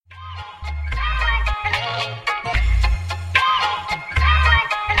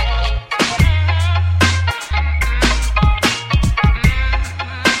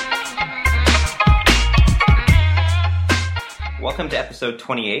episode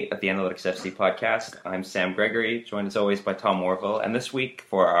 28 of the Analytics FC podcast. I'm Sam Gregory, joined as always by Tom Warville. And this week,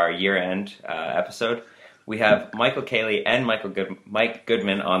 for our year-end episode, we have Michael Cayley and Mike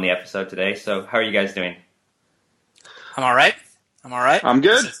Goodman on the episode today. So how are you guys doing? I'm all right. I'm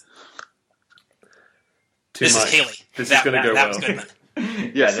good. This is Cayley. This is going to go that well. Was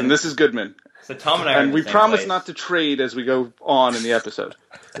Goodman. Yes, and this is Goodman. So Tom and I are and we promise not to trade as we go on in the episode.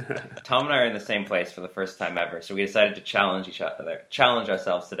 Tom and I are in the same place for the first time ever, so we decided to challenge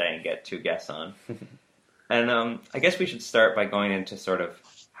ourselves today and get two guests on. And I guess we should start by going into sort of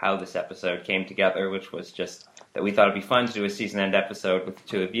how this episode came together, which was just that we thought it'd be fun to do a season-end episode with the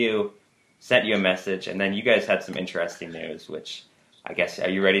two of you, sent you a message, and then you guys had some interesting news, which I guess, are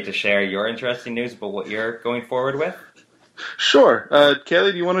you ready to share your interesting news about what you're going forward with? Sure.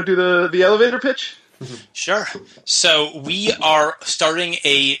 Cayley, do you want to do the elevator pitch? Sure. So we are starting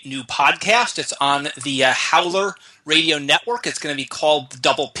a new podcast. It's on the Howler Radio Network. It's going to be called The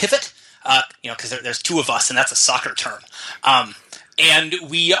Double Pivot, because there's two of us, and that's a soccer term. And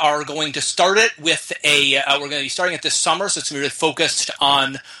we are going to start it with we're going to be starting it this summer, so it's going to be really focused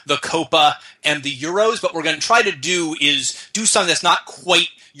on the Copa and the Euros. But what we're going to try to do is do something that's not quite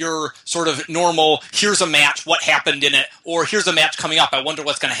your sort of normal, here's a match, what happened in it, or here's a match coming up, I wonder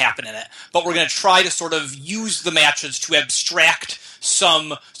what's going to happen in it. But we're going to try to sort of use the matches to abstract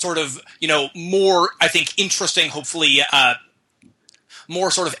some sort of, more, I think, interesting, hopefully,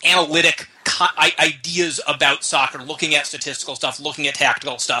 more sort of analytic ideas about soccer, looking at statistical stuff, looking at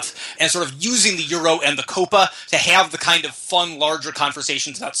tactical stuff, and sort of using the Euro and the Copa to have the kind of fun, larger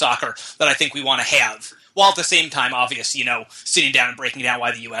conversations about soccer that I think we want to have. While at the same time, obviously, sitting down and breaking down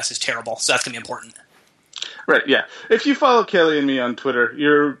why the U.S. is terrible. So that's going to be important. Right, yeah. If you follow Cayley and me on Twitter,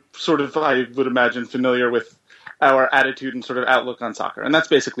 you're sort of, I would imagine, familiar with our attitude and sort of outlook on soccer. And that's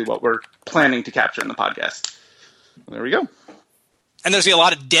basically what we're planning to capture in the podcast. There we go. And there's going to be a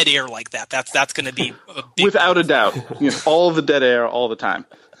lot of dead air like that. That's going to be a big... Without a doubt. All the dead air all the time.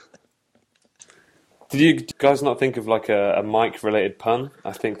 Did you guys not think of like a Mike-related pun?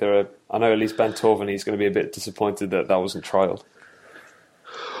 I know at least Ben Torven, he's going to be a bit disappointed that wasn't trialed.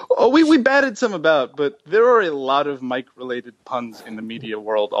 Oh, we batted some about, but there are a lot of Mike-related puns in the media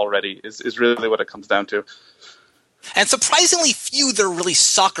world already, is really what it comes down to. And surprisingly few that are really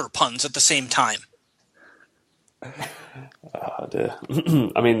soccer puns at the same time. Oh dear.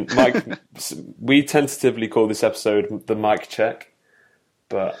 I mean, Mike, we tentatively call this episode the Mike Check,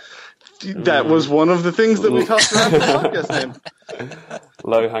 but... That was one of the things that we tossed around the podcast name.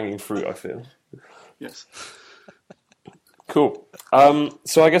 Low-hanging fruit, I feel. Yes. Cool.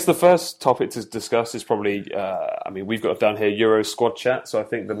 So I guess the first topic to discuss is probably, we've got down here Euro squad chat, so I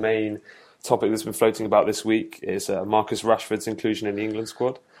think the main topic that's been floating about this week is Marcus Rashford's inclusion in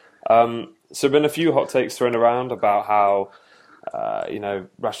the there have been a few hot takes thrown around about how,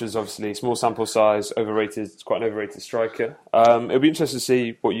 Rashford's obviously small sample size, overrated, quite an overrated striker. It'll be interesting to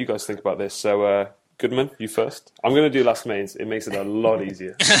see what you guys think about this. So, Goodman, you first. I'm going to do last mains. It makes it a lot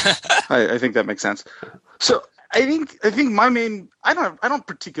easier. I think that makes sense. So, I think my main. I don't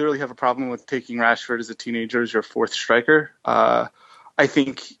particularly have a problem with taking Rashford as a teenager as your fourth striker. I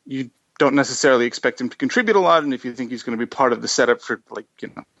think you don't necessarily expect him to contribute a lot, and if you think he's going to be part of the setup for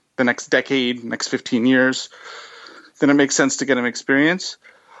the next decade, next 15 years, then it makes sense to get him experience.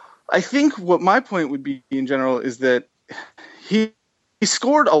 I think what my point would be in general is that he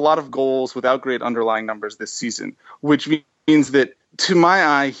scored a lot of goals without great underlying numbers this season, which means that to my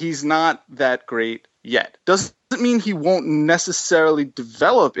eye, he's not that great yet. Doesn't mean he won't necessarily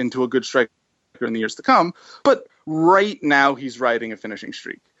develop into a good striker in the years to come, but right now he's riding a finishing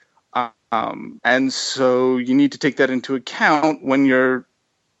streak. And so you need to take that into account when you're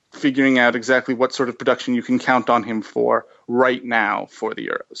figuring out exactly what sort of production you can count on him for right now for the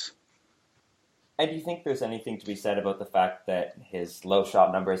Euros. And do you think there's anything to be said about the fact that his low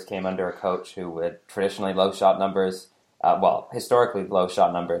shot numbers came under a coach who would traditionally historically low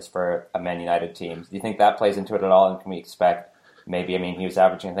shot numbers for a Man United team? Do you think that plays into it at all? And can we expect he was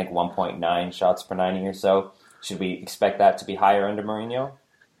averaging, 1.9 shots per 90 or so. Should we expect that to be higher under Mourinho?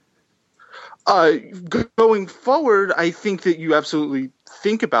 Going forward, I think that you absolutely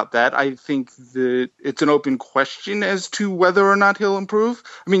think about that. I think that it's an open question as to whether or not he'll improve.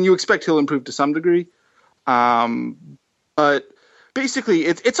 You expect he'll improve to some degree. But basically,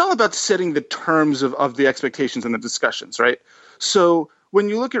 it's all about setting the terms of the expectations and the discussions, right? So when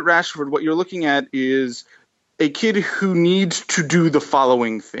you look at Rashford, what you're looking at is a kid who needs to do the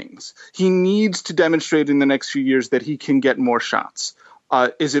following things. He needs to demonstrate in the next few years that he can get more shots.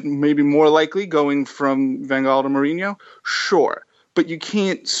 Is it maybe more likely going from Van Gaal to Mourinho? Sure. But you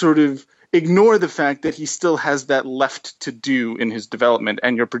can't sort of ignore the fact that he still has that left to do in his development,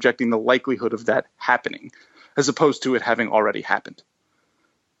 and you're projecting the likelihood of that happening, as opposed to it having already happened.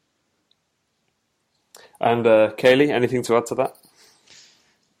 And Kaylee, anything to add to that?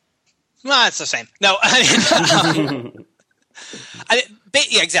 Well, it's the same. No,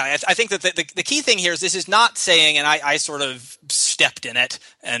 yeah, exactly. I think that the key thing here is this is not saying, and I sort of stepped in it,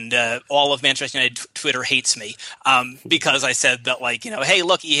 and all of Manchester United Twitter hates me because I said that, like, hey,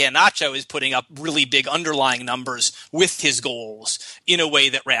 look, Iheanacho is putting up really big underlying numbers with his goals in a way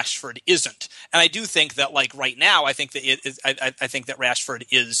that Rashford isn't. And I do think that, like, right now, I think that I think that Rashford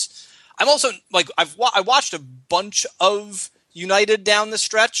is. I'm also like I watched a bunch of United down the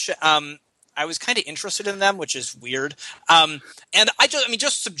stretch. I was kind of interested in them, which is weird. And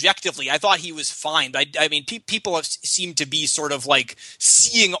just subjectively, I thought he was fine. But people have seemed to be sort of like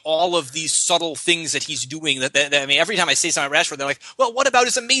seeing all of these subtle things that he's doing. That every time I say something about Rashford, they're like, "Well, what about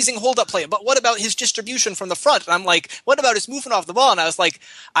his amazing hold-up play? But what about his distribution from the front?" And I'm like, "What about his movement off the ball?" And I was like,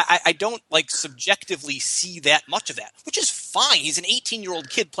 I don't like subjectively see that much of that, which is fine. He's an 18-year-old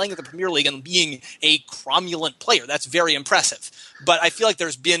kid playing in the Premier League and being a cromulent player. That's very impressive. But I feel like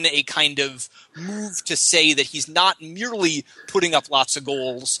there's been a kind of move to say that he's not merely putting up lots of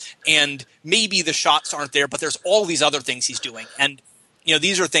goals and maybe the shots aren't there, but there's all these other things he's doing. And,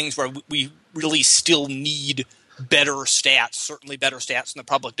 these are things where we really still need better stats, certainly better stats in the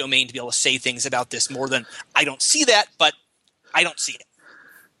public domain to be able to say things about this more than I don't see that, but I don't see it.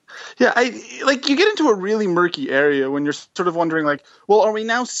 Yeah, you get into a really murky area when you're sort of wondering, like, well, are we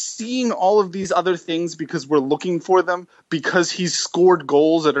now seeing all of these other things because we're looking for them, because he's scored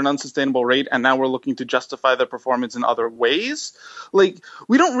goals at an unsustainable rate, and now we're looking to justify their performance in other ways? Like,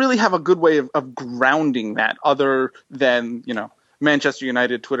 we don't really have a good way of grounding that other than, Manchester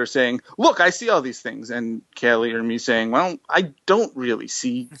United Twitter saying, look, I see all these things, and Kelly or me saying, well, I don't really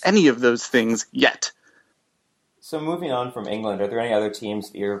see any of those things yet. So moving on from England, are there any other teams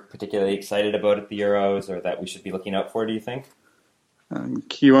that you're particularly excited about at the Euros or that we should be looking out for, do you think?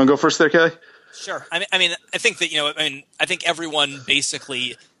 You want to go first there, Kelly? Sure. I think that, I think everyone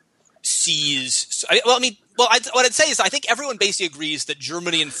basically sees. What I'd say is I think everyone basically agrees that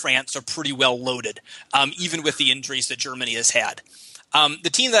Germany and France are pretty well loaded, even with the injuries that Germany has had. The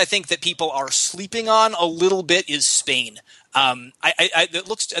team that I think that people are sleeping on a little bit is Spain.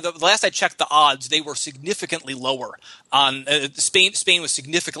 The last I checked the odds, they were significantly lower on Spain. Spain was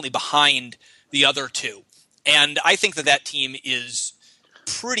significantly behind the other two, and I think that team is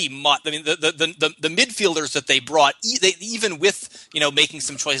pretty much. The midfielders that they brought, even with making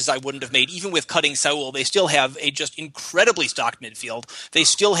some choices I wouldn't have made, even with cutting Saul, they still have a just incredibly stocked midfield. They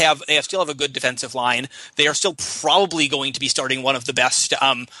still have a good defensive line. They are still probably going to be starting one of the best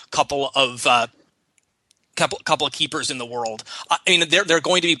couple of keepers in the world. They're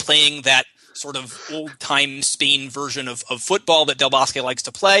going to be playing that sort of old time Spain version of football that Del Bosque likes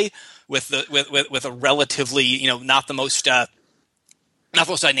to play with a relatively not the most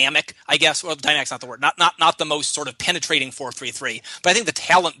dynamic, I guess. Well, dynamic's not the word. Not the most sort of penetrating 4-3-3. But I think the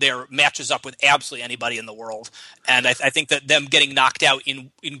talent there matches up with absolutely anybody in the world. And I think that them getting knocked out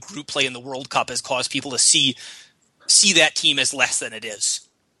in group play in the World Cup has caused people to see that team as less than it is.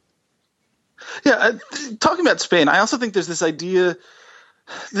 Yeah, talking about Spain, I also think there's this idea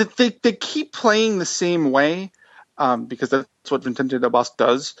that they keep playing the same way because that's what Vicente Del Bosque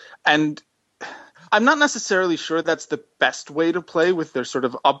does. And I'm not necessarily sure that's the best way to play with their sort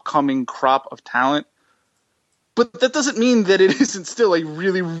of upcoming crop of talent. But that doesn't mean that it isn't still a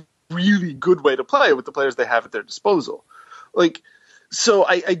really, really good way to play with the players they have at their disposal. So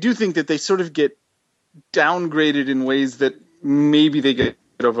I do think that they sort of get downgraded in ways that maybe they get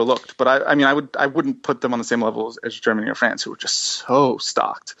overlooked. But I wouldn't put them on the same level as Germany or France, who are just so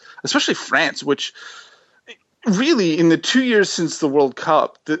stocked, especially France, which really in the 2 years since the World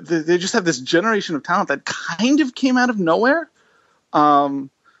Cup, they just have this generation of talent that kind of came out of nowhere.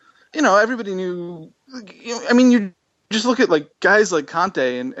 Everybody knew. You just look at guys like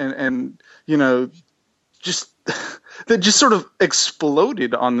Conte and just that just sort of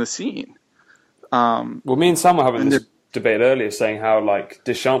exploded on the scene. Well, me and Sam were having this debate earlier, saying how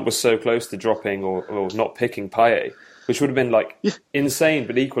Deschamps was so close to dropping or not picking Payet, which would have been insane,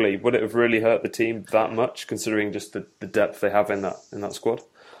 but equally, would it have really hurt the team that much, considering just the depth they have in that squad?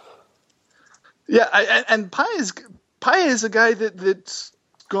 Yeah, and Payet is a guy that's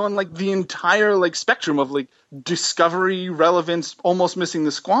gone the entire spectrum of discovery, relevance, almost missing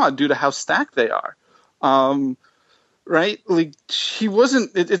the squad due to how stacked they are. Right? He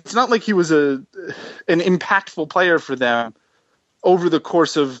wasn't. It's not like he was an impactful player for them over the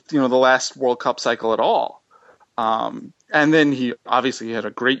course of the last World Cup cycle at all. And then he obviously had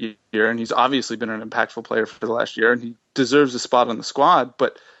a great year, and he's obviously been an impactful player for the last year, and he deserves a spot on the squad.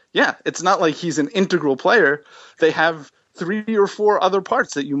 But yeah, it's not like he's an integral player. They have 3 or 4 other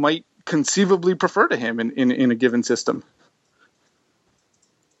parts that you might conceivably prefer to him in a given system.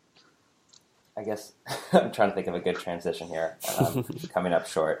 I guess I'm trying to think of a good transition here. Coming up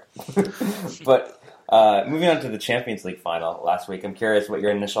short. But moving on to the Champions League final last week, I'm curious what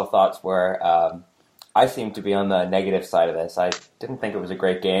your initial thoughts were. I seem to be on the negative side of this. I didn't think it was a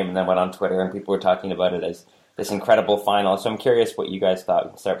great game, and then went on Twitter and people were talking about it as this incredible final. So I'm curious what you guys thought.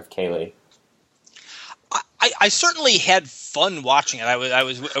 We'll start with Kaylee. I certainly had fun watching it. I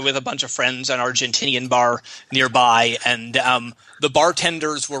was with a bunch of friends at an Argentinian bar nearby, and the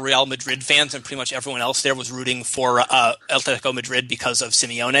bartenders were Real Madrid fans, and pretty much everyone else there was rooting for Atletico Madrid because of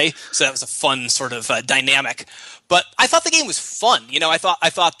Simeone. So that was a fun sort of dynamic. But I thought the game was fun. I thought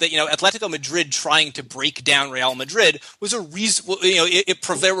that Atletico Madrid trying to break down Real Madrid was a reason.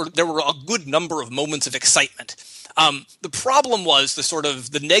 There were a good number of moments of excitement. The problem was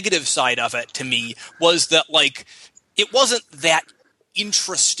the negative side of it to me was that it wasn't that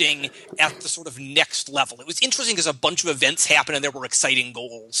interesting at the sort of next level. It was interesting because a bunch of events happened and there were exciting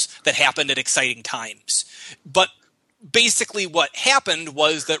goals that happened at exciting times. But basically what happened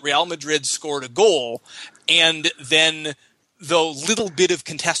was that Real Madrid scored a goal, and then the little bit of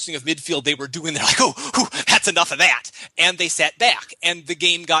contesting of midfield they were doing, they're like, oh, that's enough of that. And they sat back, and the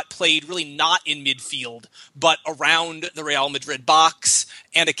game got played really not in midfield, but around the Real Madrid box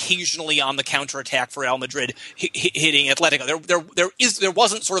and occasionally on the counterattack for Real Madrid hitting Atletico. There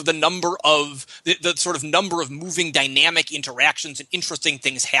wasn't sort of the number of moving dynamic interactions and interesting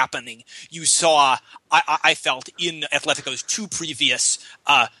things happening you saw, I felt, in Atletico's 2 previous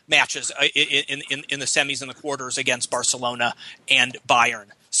matches in the semis and the quarters against Barcelona and Bayern.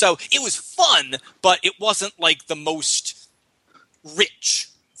 So it was fun, but it wasn't like the most rich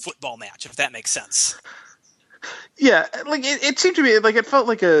football match, if that makes sense. Yeah, it seemed to me it felt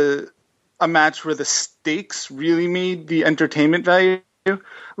like a match where the stakes really made the entertainment value.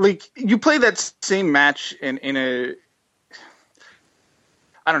 You play that same match in a,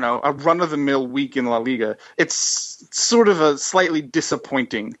 I don't know, a run-of-the-mill week in La Liga. It's sort of a slightly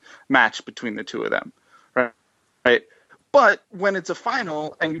disappointing match between the two of them, right? But when it's a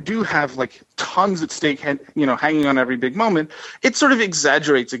final and you do have tons at stake, hanging on every big moment, it sort of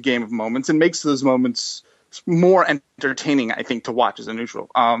exaggerates a game of moments and makes those moments more entertaining, I think, to watch as a neutral.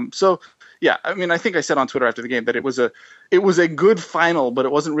 So yeah, I mean, I think I said on Twitter after the game that it was a good final, but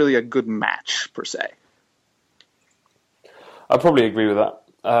it wasn't really a good match per se. I probably agree with that.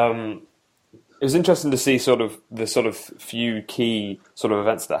 It was interesting to see the few key sort of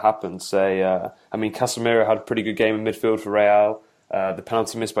events that happened. Casemiro had a pretty good game in midfield for Real. The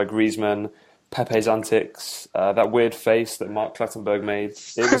penalty missed by Griezmann, Pepe's antics, that weird face that Mark Clattenburg made.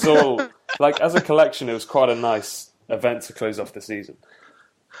 It was all, as a collection, it was quite a nice event to close off the season.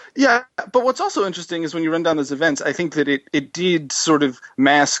 Yeah, but what's also interesting is when you run down those events, I think that it did sort of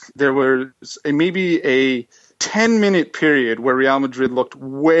mask, there was maybe a 10-minute period where Real Madrid looked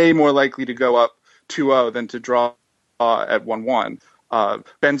way more likely to go up 2-0 than to draw at 1-1.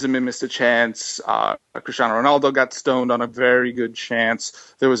 Benzema missed a chance. Cristiano Ronaldo got stoned on a very good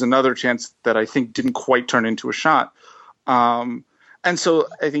chance. There was another chance that I think didn't quite turn into a shot. And so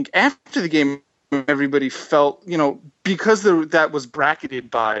I think after the game, everybody felt, because that was bracketed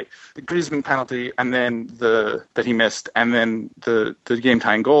by the Griezmann penalty and then that he missed and then the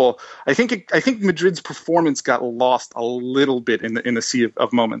game-tying goal. I think Madrid's performance got lost a little bit in the sea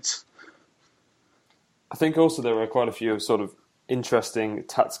of moments. I think also there were quite a few sort of interesting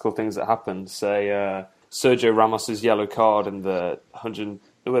tactical things that happened. Say Sergio Ramos's yellow card in the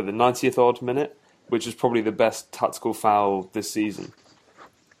 90th odd minute, which was probably the best tactical foul this season.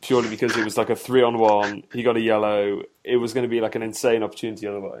 Purely because it was a 3-on-1, he got a yellow. It was going to be an insane opportunity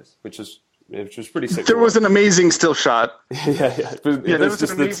otherwise, which was pretty sick. There was an amazing still shot. Yeah. There was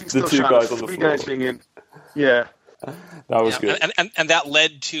just the two guys on the floor. Guys being in. Yeah. That was good. And that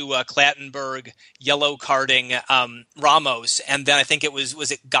led to Clattenburg yellow carding Ramos. And then I think it was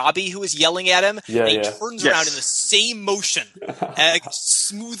it Gabi who was yelling at him? Yeah, and he turns around in the same motion.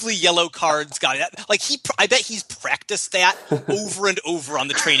 Smoothly yellow cards Gabi. I bet he's practiced that over and over on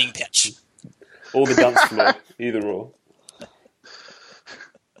the training pitch. Or the dance floor, either or.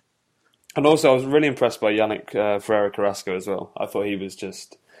 And also, I was really impressed by Yannick Ferreira Carrasco as well. I thought he was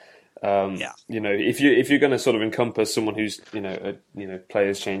just... if you're going to sort of encompass someone who's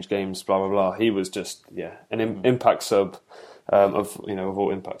players change games, blah blah blah, he was just an impact sub of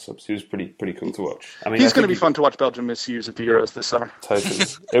all impact subs. He was pretty cool to watch. I mean, he's going to be fun to watch Belgium misuse at the Euros this summer. Totally,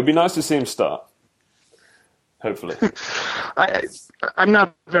 it would be nice to see him start. hopefully. I'm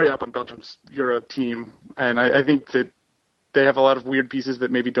not very up on Belgium's Euro team, and I think that they have a lot of weird pieces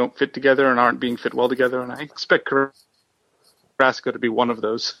that maybe don't fit together and aren't being fit well together, and I expect Carrasco to be one of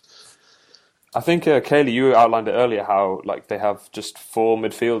those. I think, Kaylee, you outlined it earlier how they have just 4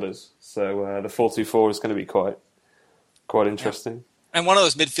 midfielders, so the 4-2-4 is going to be quite interesting. Yeah. And one of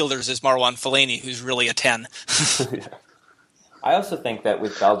those midfielders is Marwan Fellaini, who's really a 10. Yeah. I also think that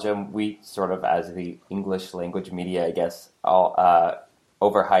with Belgium, we sort of, as the English language media, I guess, all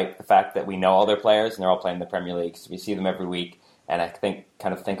overhype the fact that we know all their players and they're all playing in the Premier League. So we see them every week, and I think a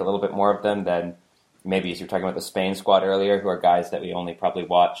little bit more of them than maybe, as you were talking about the Spain squad earlier, who are guys that we only probably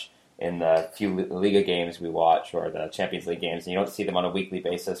watch in the few Liga games we watch or the Champions League games, and you don't see them on a weekly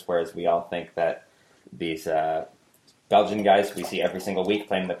basis, whereas we all think that these Belgian guys we see every single week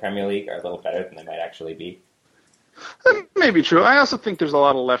playing in the Premier League are a little better than they might actually be. That may be true. I also think there's a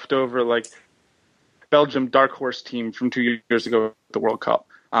lot of leftover, Belgium dark horse team from 2 years ago at the World Cup.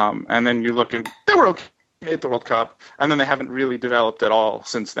 And then you look and they were okay at the World Cup, and then they haven't really developed at all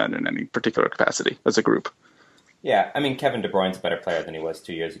since then in any particular capacity as a group. Yeah, I mean, Kevin De Bruyne's a better player than he was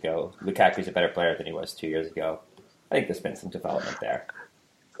 2 years ago. Lukaku's a better player than he was 2 years ago. I think there's been some development there.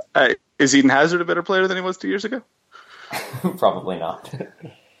 Is Eden Hazard a better player than he was 2 years ago? Probably not.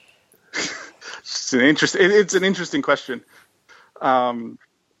 It's an interesting question.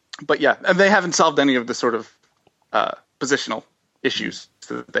 But yeah, and they haven't solved any of the sort of positional issues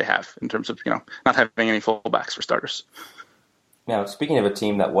that they have in terms of, not having any fullbacks for starters. Now, speaking of a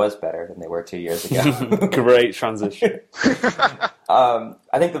team that was better than they were 2 years ago. Great transition. I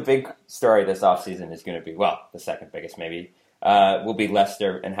think the big story this offseason is going to be, the second biggest maybe, will be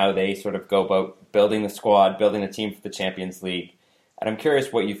Leicester and how they sort of go about building the squad, building the team for the Champions League. And I'm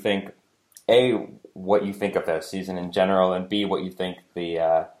curious what you think, A, what you think of their season in general, and B, what you think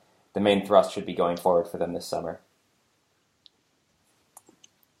the main thrust should be going forward for them this summer.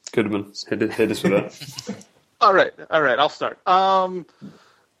 Goodman, hit us with that. All right, I'll start. I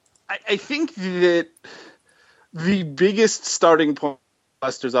think that the biggest starting point of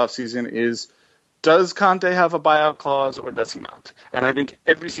Leicester's offseason is, does Conte have a buyout clause or does he not? And I think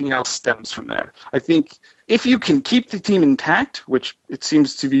everything else stems from there. I think if you can keep the team intact, which it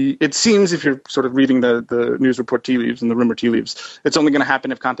seems if you're sort of reading the news report tea leaves and the rumor tea leaves, it's only going to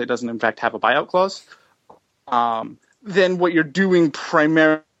happen if Conte doesn't in fact have a buyout clause. Then what you're doing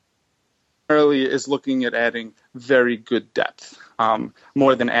primarily is looking at adding very good depth,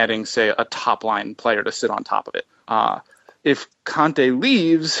 more than adding, say, a top-line player to sit on top of it. If Conte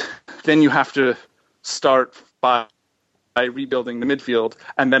leaves, then you have to start by rebuilding the midfield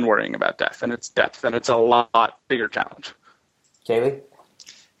and then worrying about depth, and it's a lot bigger challenge. Kaylee?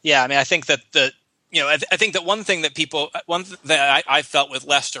 Yeah, I mean, I think that I think that one thing that I felt with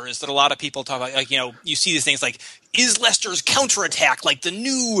Leicester is that a lot of people talk about, you see these things like, is Leicester's counterattack like the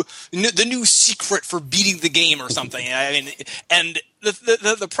new secret for beating the game or something? I mean, and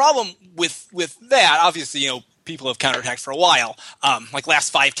the problem with that, obviously, people have counterattacked for a while,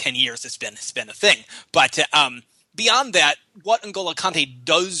 last 5-10 years, it's been a thing, but beyond that, what N'Golo Kante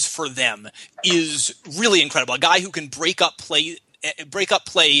does for them is really incredible. A guy who can break up play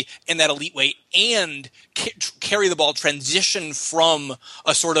in that elite way and carry the ball, transition from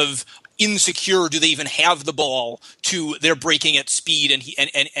a sort of insecure, do they even have the ball, to they're breaking at speed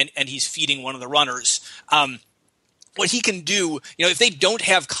and he's feeding one of the runners. What he can do, if they don't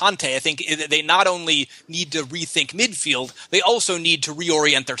have Conte, I think they not only need to rethink midfield, they also need to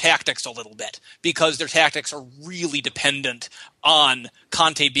reorient their tactics a little bit, because their tactics are really dependent on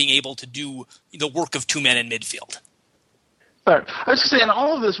Conte being able to do the work of two men in midfield. All right. I was just saying,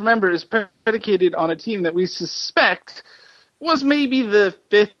 all of this, remember, is predicated on a team that we suspect was maybe the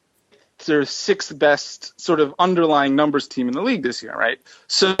 5th or 6th best sort of underlying numbers team in the league this year, right?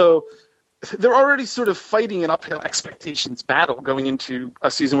 So they're already sort of fighting an uphill expectations battle going into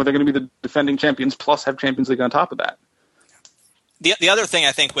a season where they're going to be the defending champions plus have Champions League on top of that. The other thing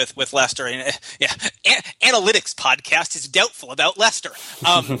I think with Leicester, analytics podcast is doubtful about Leicester.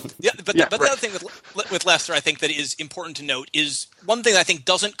 The other thing with Leicester, I think that is important to note is one thing that I think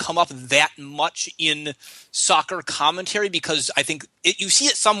doesn't come up that much in soccer commentary, because I think you see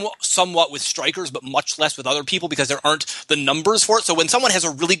it somewhat with strikers, but much less with other people because there aren't the numbers for it. So when someone has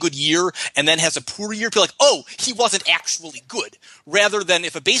a really good year and then has a poor year, people are like, oh, he wasn't actually good. Rather than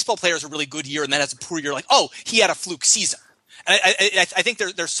if a baseball player has a really good year and then has a poor year, like, oh, he had a fluke season. And I think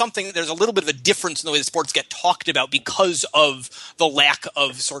there's a little bit of a difference in the way the sports get talked about because of the lack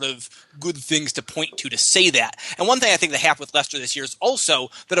of sort of good things to point to say that. And one thing I think that happened with Leicester this year is also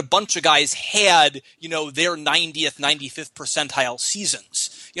that a bunch of guys had, their 90th, 95th percentile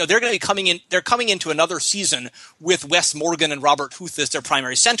seasons. they're going to be coming in. They're coming into another season with Wes Morgan and Robert Huth as their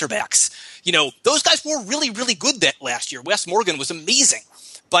primary center backs. Those guys were really, really good that last year. Wes Morgan was amazing.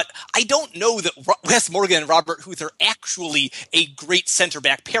 But I don't know that Wes Morgan and Robert Huth are actually a great center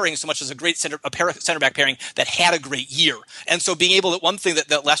back pairing so much as a great center back pairing that had a great year. And so being able to, one thing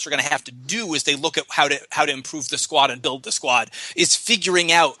that Leicester are going to have to do is they look at how to improve the squad and build the squad is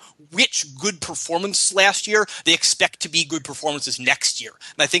figuring out which good performance last year they expect to be good performances next year.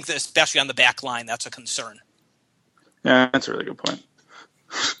 And I think that especially on the back line, that's a concern. Yeah, that's a really good point.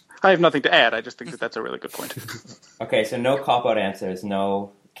 I have nothing to add. I just think that that's a really good point. Okay, so no cop-out answers,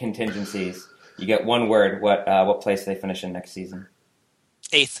 no contingencies. You get one word. What place do they finish in next season?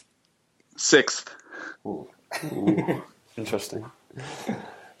 8th. 6th. Ooh. Interesting.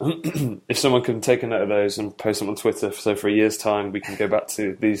 If someone can take a note of those and post them on Twitter, so for a year's time we can go back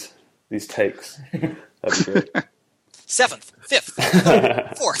to these takes. That'd be great. 7th, 5th,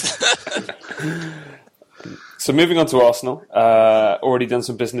 4th. So moving on to Arsenal, already done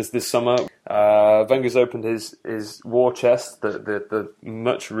some business this summer. Wenger's opened his war chest, the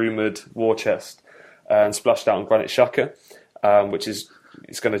much rumoured war chest, and splashed out on Granit Xhaka, which is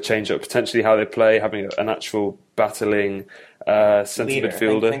going to change up potentially how they play, having an actual battling centre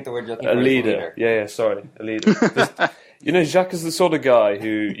midfielder. I think the word you're looking for is leader. Yeah, sorry, a leader. Xhaka's the sort of guy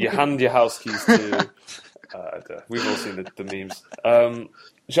who you hand your house keys to. We've all seen the memes.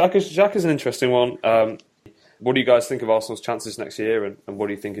 Xhaka's an interesting one. What do you guys think of Arsenal's chances next year, and what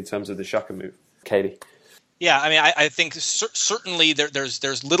do you think in terms of the Xhaka move, Katie? Yeah, I mean, I think certainly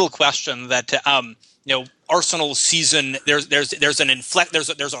there's little question that Arsenal's season there's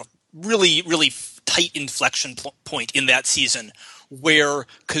a really really tight inflection point in that season where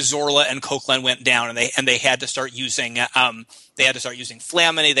Cazorla and Coquelin went down, and they had to start using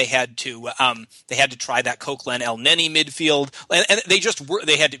Flamini. They had to try that Coquelin El Neni midfield, and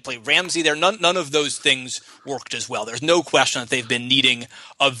they had to play Ramsey there. None of those things worked as well. There's no question that they've been needing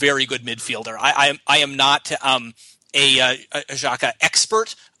a very good midfielder. I am not a Xhaka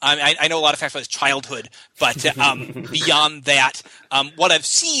expert. I know a lot of facts about his childhood, but beyond that, what I've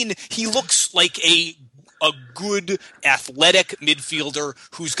seen, he looks like a good athletic midfielder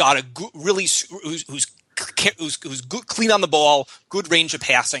who's got a good, really who's good, clean on the ball, good range of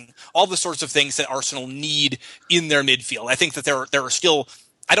passing, all the sorts of things that Arsenal need in their midfield. I think that there are still.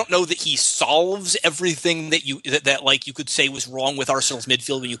 I don't know that he solves everything that you could say was wrong with Arsenal's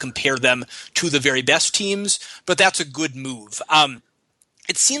midfield when you compare them to the very best teams, but that's a good move.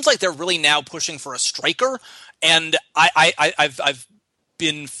 It seems like they're really now pushing for a striker, and I've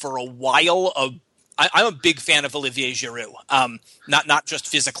been for a while I'm a big fan of Olivier Giroud, not just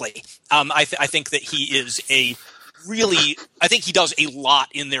physically. I think that he is I think he does a lot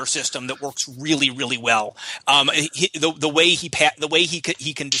in their system that works really, really well. The way he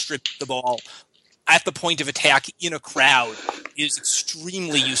can distribute the ball at the point of attack in a crowd is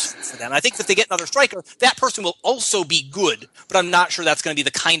extremely useful for them. I think that if they get another striker, that person will also be good, but I'm not sure that's going to be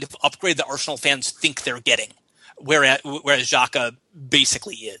the kind of upgrade that Arsenal fans think they're getting, whereas Xhaka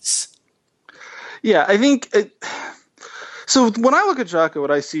basically is. Yeah, I think so. When I look at Xhaka, what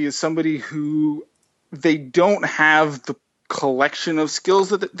I see is somebody who they don't have the collection of skills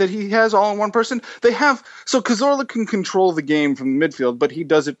that he has all in one person. So Cazorla can control the game from the midfield, but he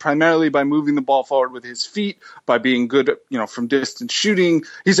does it primarily by moving the ball forward with his feet, by being good, from distance shooting.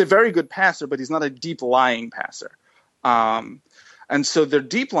 He's a very good passer, but he's not a deep lying passer. And so their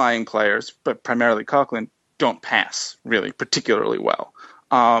deep lying players, but primarily Coquelin, don't pass really particularly well.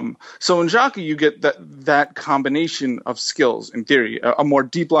 So in Xhaka, you get that combination of skills, in theory, a more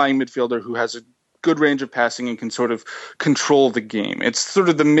deep-lying midfielder who has a good range of passing and can sort of control the game. It's sort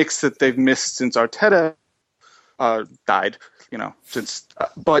of the mix that they've missed since Arteta died,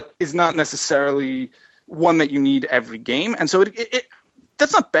 but is not necessarily one that you need every game. And so it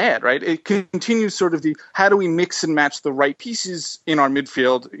that's not bad, right? It continues sort of how do we mix and match the right pieces in our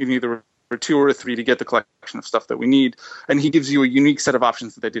midfield in either or 2 or 3 to get the collection of stuff that we need. And he gives you a unique set of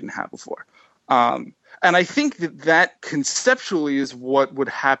options that they didn't have before. And I think that conceptually is what would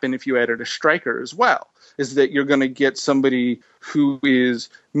happen if you added a striker as well, is that you're going to get somebody who is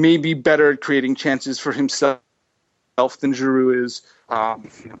maybe better at creating chances for himself than Giroud is.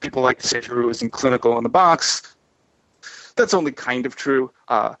 People like to say Giroud isn't clinical in the box. That's only kind of true.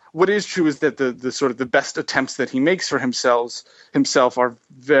 What is true is that the sort of the best attempts that he makes for himself are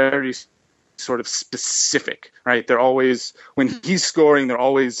very sort of specific, right? They're always, when he's scoring, they're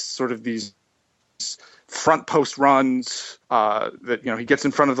always sort of these front post runs, that he gets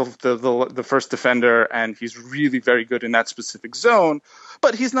in front of the first defender, and he's really very good in that specific zone.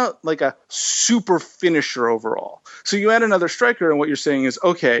 But he's not like a super finisher overall. So you add another striker, and what you're saying is,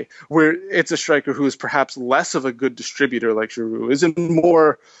 okay, where it's a striker who is perhaps less of a good distributor like Giroud is, and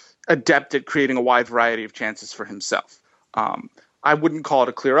more adept at creating a wide variety of chances for himself. I wouldn't call it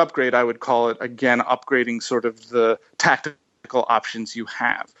a clear upgrade. I would call it, again, upgrading sort of the tactical options you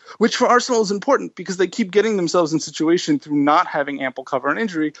have, which for Arsenal is important because they keep getting themselves in situations through not having ample cover and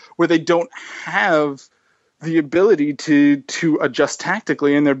injury where they don't have the ability to adjust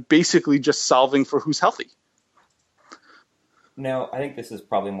tactically, and they're basically just solving for who's healthy. Now, I think this is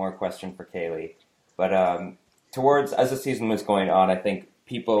probably more a question for Kaylee, but as the season was going on, I think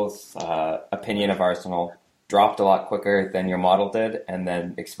people's opinion of Arsenal dropped a lot quicker than your model did, and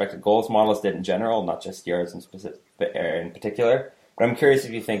then expected goals models did in general, not just yours in particular. But I'm curious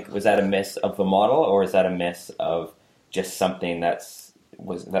if you think, was that a miss of the model, or is that a miss of just something that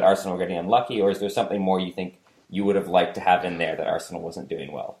Arsenal were getting unlucky, or is there something more you think you would have liked to have in there that Arsenal wasn't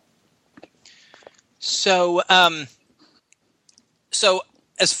doing well? So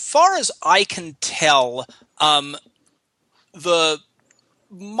as far as I can tell, the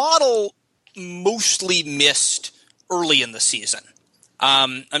model mostly missed early in the season.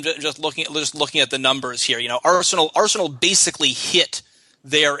 I'm just looking at the numbers here. Arsenal basically hit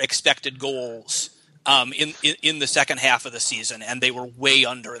their expected goals in the second half of the season, and they were way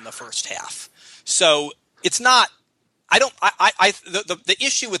under in the first half. So it's not. The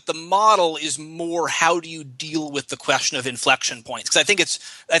issue with the model is more how do you deal with the question of inflection points? Because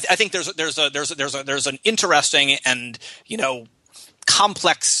I think there's an interesting and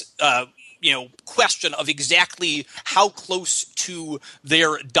complex question of exactly how close to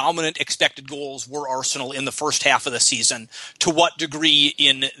their dominant expected goals were Arsenal in the first half of the season, to what degree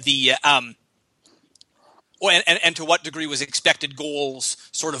in the and to what degree was expected goals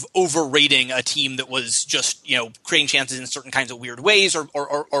sort of overrating a team that was just creating chances in certain kinds of weird ways, or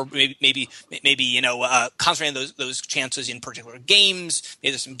maybe concentrating those chances in particular games.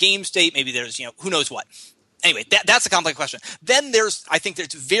 Maybe there's some game state. Maybe there's who knows what. Anyway, that's a complex question. Then I think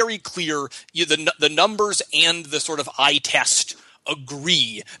it's very clear the numbers and the sort of eye test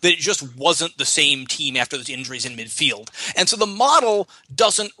agree that it just wasn't the same team after those injuries in midfield. And so the model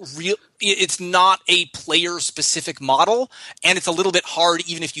it's not a player-specific model, and it's a little bit hard,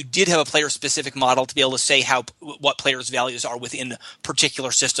 even if you did have a player-specific model, to be able to say what players' values are within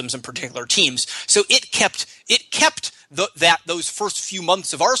particular systems and particular teams. So it kept those first few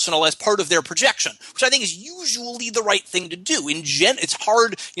months of Arsenal as part of their projection, which I think is usually the right thing to do. It's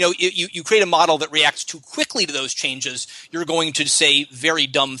hard, you create a model that reacts too quickly to those changes, you're going to say very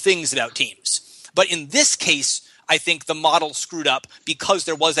dumb things about teams. But in this case, I think the model screwed up because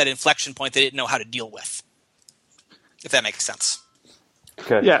there was that inflection point they didn't know how to deal with, if that makes sense.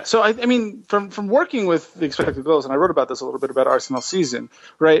 Okay. Yeah, so I mean, from working with the expected goals, and I wrote about this a little bit about Arsenal season,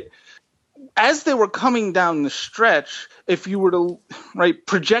 right? As they were coming down the stretch, if you were to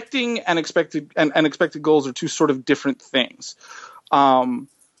projecting and expected goals are two sort of different things.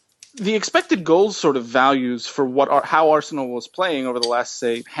 The expected goals sort of values for how Arsenal was playing over the last,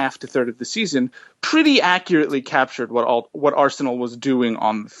 say, half to third of the season pretty accurately captured what Arsenal was doing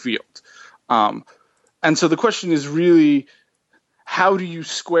on the field. And so the question is really, how do you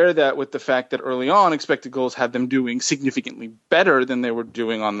square that with the fact that early on expected goals had them doing significantly better than they were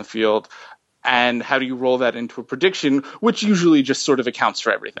doing on the field? And how do you roll that into a prediction, which usually just sort of accounts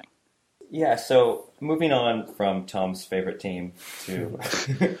for everything? Yeah, so moving on from Tom's favorite team to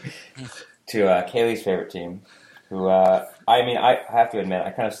Kaylee's favorite team, who, I have to admit,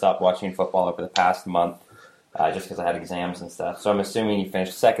 I kind of stopped watching football over the past month just because I had exams and stuff. So I'm assuming you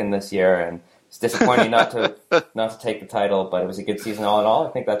finished second this year, and it's disappointing not to take the title, but it was a good season all in all.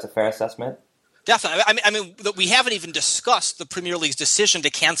 I think that's a fair assessment. Definitely. I mean, we haven't even discussed the Premier League's decision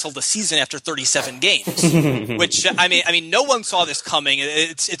to cancel the season after 37 games, which I mean, no one saw this coming.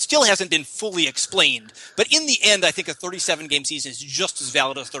 It still hasn't been fully explained. But in the end, I think a 37-game season is just as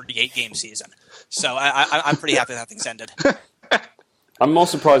valid as a 38-game season. So I'm pretty happy that thing's ended. I'm more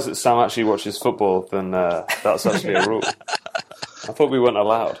surprised that Sam actually watches football than that's actually a rule. I thought we weren't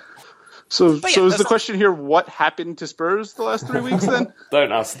allowed. So is the question here, what happened to Spurs the last 3 weeks then?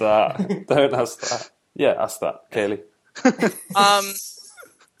 Don't ask that. Yeah, ask that, Kaylee.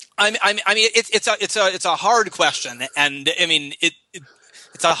 It's a hard question, and I mean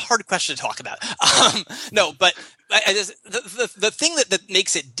it's a hard question to talk about. No, but the thing that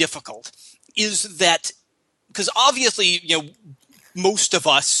makes it difficult is that, because obviously most of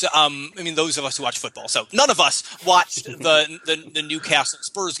us, those of us who watch football, so none of us watched the Newcastle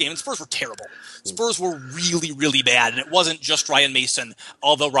Spurs game, and Spurs were terrible. Spurs were really, really bad, and it wasn't just Ryan Mason,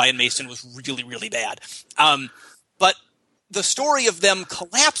 although Ryan Mason was really, really bad. But the story of them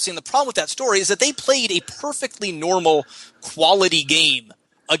collapsing, the problem with that story is that they played a perfectly normal quality game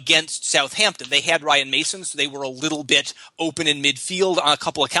against Southampton. They had Ryan Mason, so they were a little bit open in midfield on a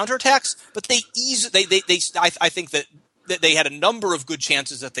couple of counterattacks, but I think that they had a number of good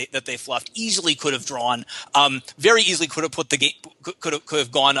chances that they fluffed. Easily could have drawn. Very easily could have put the game could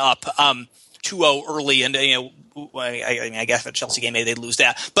have gone up 2-0 early, and I guess the Chelsea game maybe they'd lose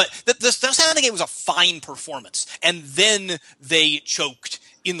that. But the Southampton game was a fine performance, and then they choked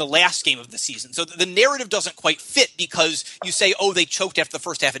in the last game of the season. So the narrative doesn't quite fit, because you say, oh, they choked after the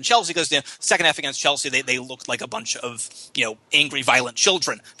first half in Chelsea, because the second half against Chelsea, they looked like a bunch of, angry, violent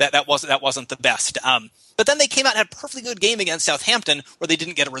children. That wasn't the best. But then they came out and had a perfectly good game against Southampton where they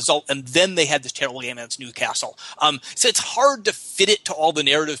didn't get a result, and then they had this terrible game against Newcastle. So it's hard to fit it to all the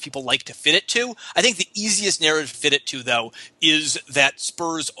narratives people like to fit it to. I think the easiest narrative to fit it to, though, is that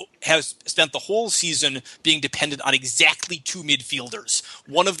Spurs has spent the whole season being dependent on exactly two midfielders.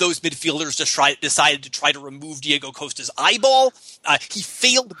 One of those midfielders decided to try to remove Diego Costa's eyeball. He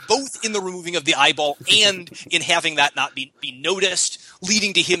failed both in the removing of the eyeball and in having that not be noticed,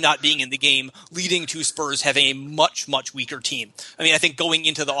 leading to him not being in the game, leading to Spurs having a much, much weaker team. I think going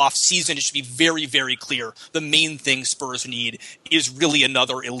into the off-season, it should be very, very clear the main thing Spurs need is really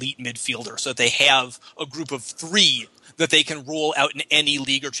another elite midfielder, so that they have a group of three that they can roll out in any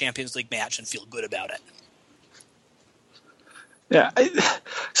league or Champions League match and feel good about it. Yeah.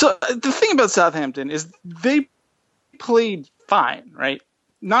 So the thing about Southampton is they played fine, right?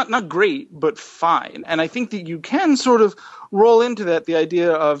 Not great, but fine. And I think that you can sort of roll into that, the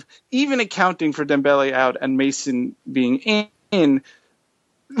idea of even accounting for Dembele out and Mason being in,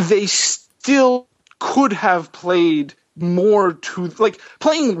 they still could have played more to, like,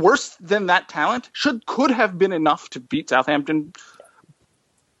 playing worse than that talent could have been enough to beat Southampton,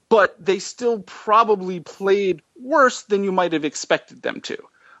 but they still probably played worse than you might have expected them to.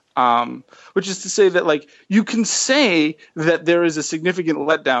 Which is to say that, like, you can say that there is a significant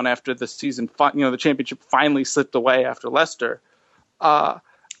letdown after the season, the championship finally slipped away after Leicester,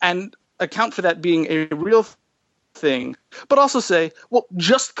 and account for that being a real thing, but also say, well,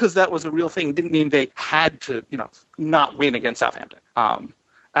 just because that was a real thing didn't mean they had to, not win against Southampton.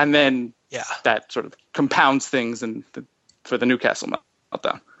 And then that sort of compounds things for the Newcastle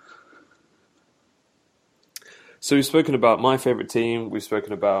meltdown. So we've spoken about my favourite team, we've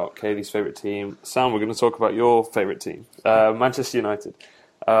spoken about Kaylee's favourite team. Sam, we're going to talk about your favourite team, Manchester United.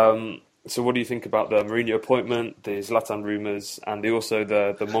 So what do you think about the Mourinho appointment, the Zlatan rumours, and also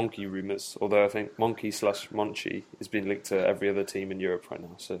the Monchi rumours? Although I think Monchi is being linked to every other team in Europe right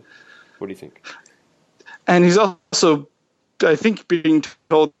now. So what do you think? And he's also, I think, being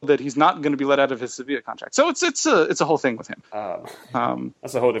told that he's not going to be let out of his Sevilla contract. So it's a whole thing with him.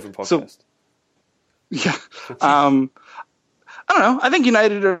 That's a whole different podcast. So, yeah. I don't know. I think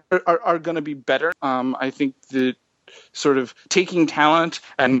United are going to be better. I think that sort of taking talent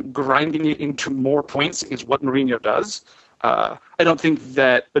and grinding it into more points is what Mourinho does. I don't think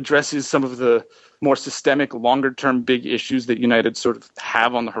that addresses some of the more systemic, longer-term big issues that United sort of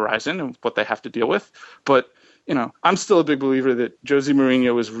have on the horizon and what they have to deal with. But, I'm still a big believer that Jose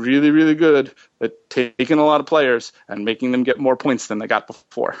Mourinho is really, really good at taking a lot of players and making them get more points than they got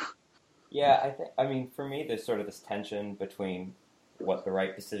before. Yeah, for me, there's sort of this tension between what the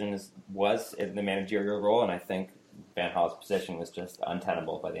right decision was in the managerial role, and I think Van Gaal's position was just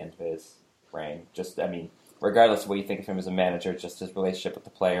untenable by the end of his reign. Regardless of what you think of him as a manager, just his relationship with the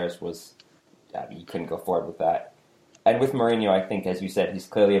players was, you couldn't go forward with that. And with Mourinho, I think, as you said, he's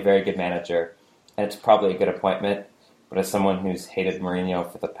clearly a very good manager, and it's probably a good appointment, but as someone who's hated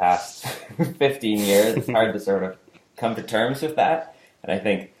Mourinho for the past 15 years, it's hard to sort of come to terms with that. And I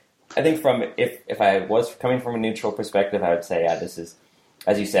think if I was coming from a neutral perspective, I would say, this is,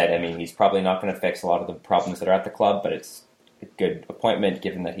 as you said, he's probably not going to fix a lot of the problems that are at the club, but it's a good appointment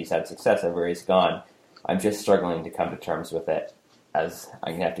given that he's had success everywhere he's gone. I'm just struggling to come to terms with it, as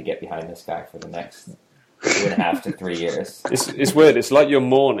I'm going to have to get behind this guy for the next 2.5 to 3 years. It's weird. It's like you're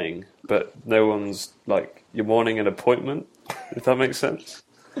mourning, but no one's like, you're mourning an appointment, if that makes sense.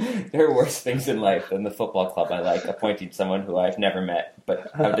 There are worse things in life than the football club I like, appointing someone who I've never met,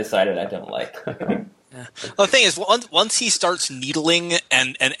 but I've decided I don't like. Yeah. Well, the thing is, once he starts needling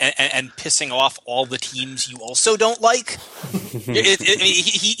and pissing off all the teams you also don't like,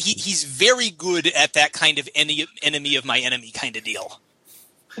 he's very good at that kind of enemy of my enemy kind of deal.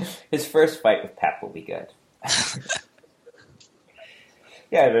 His first fight with Pep will be good.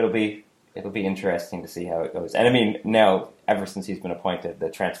 yeah, it'll be interesting to see how it goes. And I mean, now ever since he's been appointed, the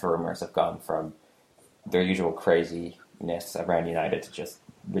transfer rumors have gone from their usual craziness around United to just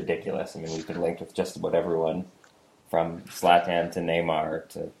ridiculous. I mean, we've been linked with just about everyone, from Zlatan to Neymar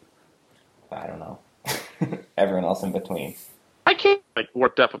to I don't know, everyone else in between. I can't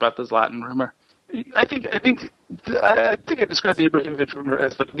worked up about the Zlatan rumor. I think I described the Ibrahimovic rumor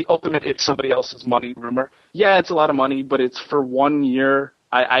as the ultimate "it's somebody else's money" rumor. Yeah, it's a lot of money, but it's for 1 year.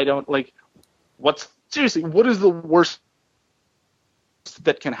 I don't like. What is the worst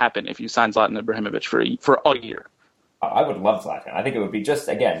that can happen if you sign Zlatan Ibrahimovic for a year? I would love Zlatan. I think it would be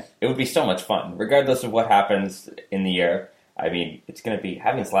it would be so much fun, regardless of what happens in the year. I mean, it's going to be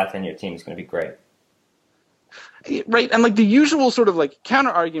having Zlatan in your team is going to be great. Right, and the usual sort of counter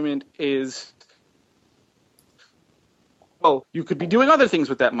argument is, well, you could be doing other things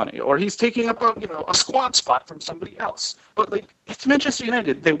with that money, or he's taking up a squad spot from somebody else. But it's Manchester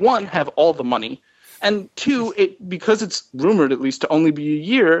United. They, one, have all the money, and two, because it's rumored at least to only be a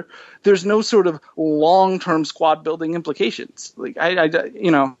year, there's no sort of long-term squad building implications.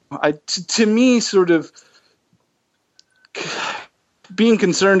 To me, sort of being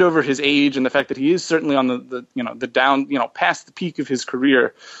concerned over his age and the fact that he is certainly on the down, past the peak of his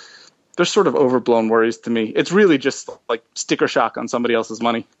career, they're sort of overblown worries to me. It's really just sticker shock on somebody else's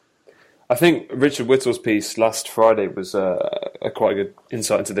money. I think Richard Whittle's piece last Friday was a quite good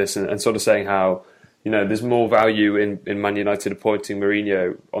insight into this, and sort of saying how there's more value in Man United appointing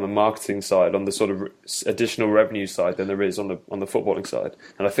Mourinho on the marketing side, on the sort of additional revenue side, than there is on the footballing side,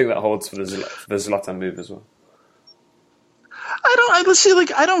 and I think that holds for the Zlatan move as well.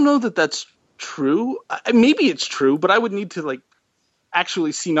 I don't know that that's true. Maybe it's true, but I would need to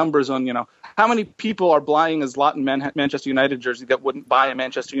actually see numbers on how many people are buying a Zlatan Manchester United jersey that wouldn't buy a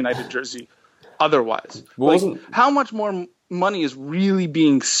Manchester United jersey otherwise. How much more money is really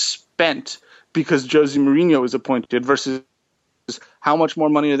being spent because Jose Mourinho is appointed versus how much more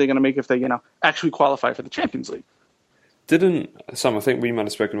money are they going to make if they actually qualify for the Champions League? I think we might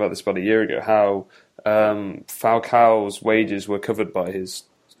have spoken about this about a year ago, how Falcao's wages were covered by his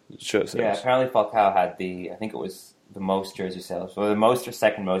shirt sales. Yeah, apparently Falcao had I think it was the most jersey sales, or the most or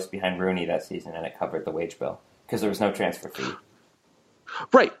second most behind Rooney that season, and it covered the wage bill because there was no transfer fee.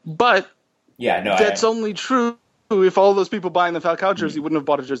 Right, but that's I only true if all those people buying the Falcao jersey wouldn't have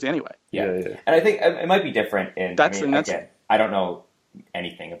bought a jersey anyway. Yeah. And I think it might be different again, I don't know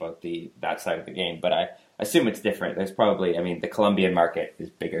anything about that side of the game, but I assume it's different. There's probably, the Colombian market is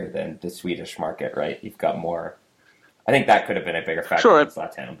bigger than the Swedish market, right? You've got more. I think that could have been a bigger factor than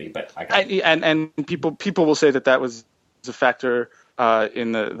Zlatan will be, but and people will say that was a factor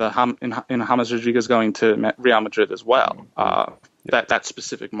in James Rodriguez going to Real Madrid as well. That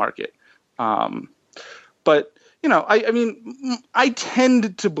specific market, but I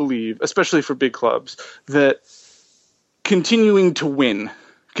tend to believe, especially for big clubs, that continuing to win,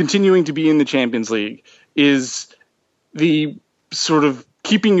 continuing to be in the Champions League is the sort of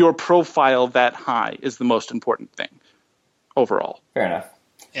keeping your profile that high is the most important thing overall. Fair enough.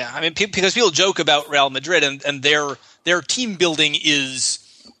 Yeah, because people joke about Real Madrid and their team building is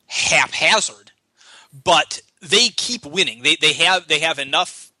haphazard, but they keep winning. They have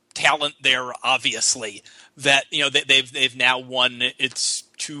enough talent there, obviously, that they've now won its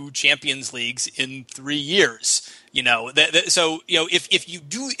 2 Champions Leagues in 3 years. If you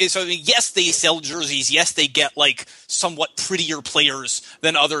do, yes, they sell jerseys. Yes, they get somewhat prettier players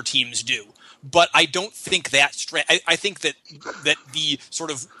than other teams do. But I don't think that I think that the sort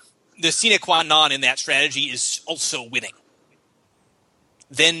of the sine qua non in that strategy is also winning.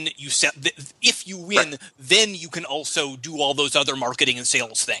 Then if you win, then you can also do all those other marketing and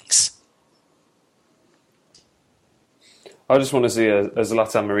sales things. I just want to see a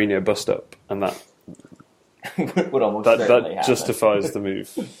Zlatan Mourinho bust up, and that would almost certainly that justifies the move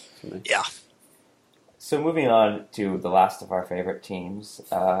for me. Yeah. So moving on to the last of our favorite teams,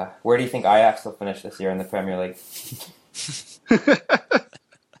 where do you think Ajax will finish this year in the Premier League?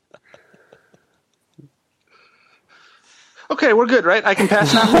 Okay, we're good, right? I can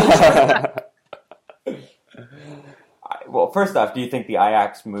pass now? Well, first off, do you think the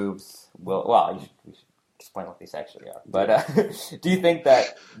Ajax moves will... Well, we should explain what these actually are. But do you think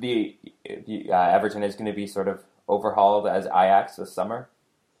that the Everton is going to be sort of overhauled as Ajax this summer?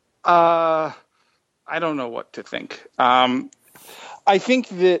 I don't know what to think. I think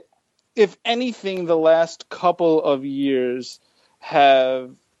that, if anything, the last couple of years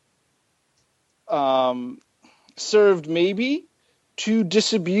have served maybe to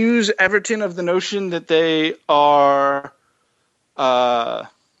disabuse Everton of the notion that they are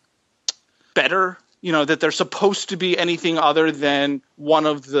better that they're supposed to be anything other than one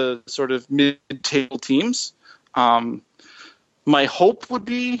of the sort of mid-table teams. My hope would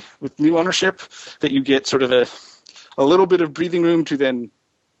be, with new ownership, that you get sort of a little bit of breathing room to then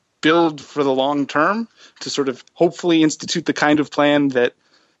build for the long term, to sort of hopefully institute the kind of plan that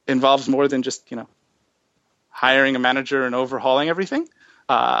involves more than just, hiring a manager and overhauling everything.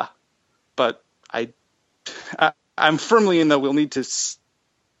 But I'm firmly in the we'll need to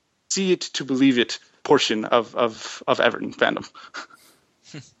see it to believe it portion of Everton fandom.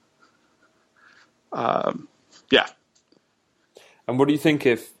 Yeah. And what do you think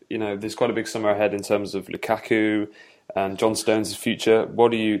if, there's quite a big summer ahead in terms of Lukaku and John Stones' future?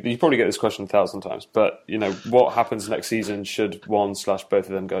 You probably get this question 1,000 times, but, what happens next season should one/both of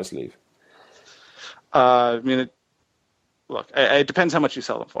them guys leave? It depends how much you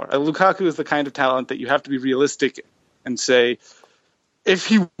sell them for. Lukaku is the kind of talent that you have to be realistic and say, if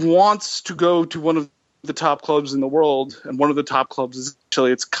he wants to go to one of the top clubs in the world, and one of the top clubs is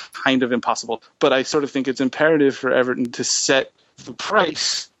Chile, it's kind of impossible. But I sort of think it's imperative for Everton to set the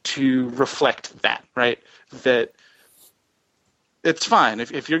price to reflect that, right? That it's fine.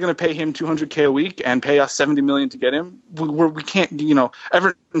 If you're going to pay him $200K a week and pay us $70 million to get him, we can't,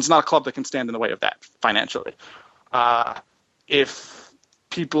 Everton's not a club that can stand in the way of that financially. If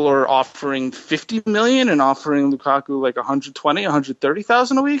people are offering $50 million and offering Lukaku like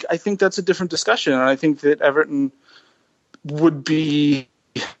 $120,000-$130,000 a week, I think that's a different discussion. And I think that Everton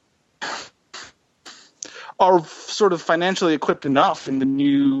are sort of financially equipped enough in the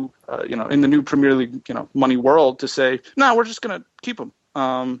new, in the new Premier League, money world to say, no, we're just going to keep him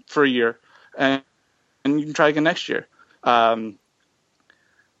for a year, and you can try again next year. But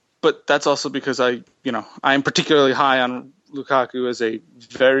that's also because I am particularly high on Lukaku as a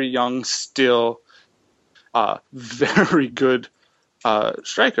very young, still very good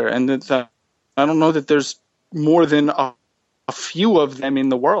striker, and that I don't know that there's more than a few of them in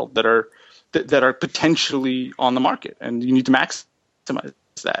the world that are potentially on the market, and you need to maximize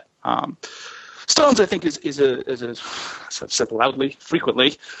that. Stones, I think, is a as I've said loudly,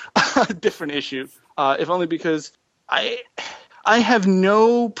 frequently, a different issue, if only because I have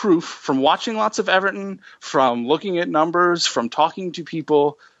no proof from watching lots of Everton, from looking at numbers, from talking to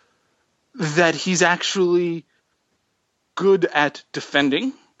people, that he's actually good at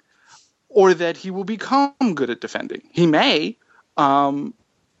defending, or that he will become good at defending. He may,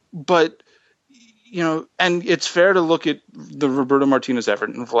 but and it's fair to look at the Roberto Martinez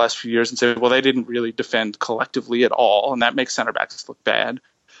Everton of the last few years and say, well, they didn't really defend collectively at all, and that makes center backs look bad.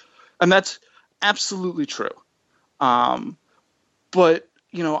 And that's absolutely true. But,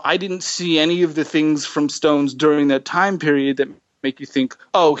 I didn't see any of the things from Stones during that time period that make you think,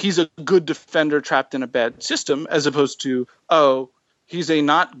 oh, he's a good defender trapped in a bad system, as opposed to, oh, he's a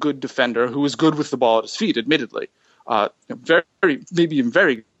not good defender who is good with the ball at his feet, admittedly. Very, maybe even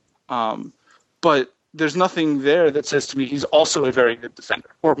very but there's nothing there that says to me he's also a very good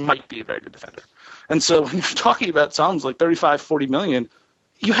defender, or might be a very good defender. And so when you're talking about sums like 35, 40 million,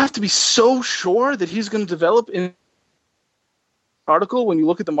 you have to be so sure that he's going to develop in an article when you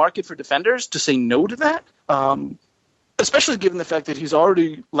look at the market for defenders to say no to that, especially given the fact that he's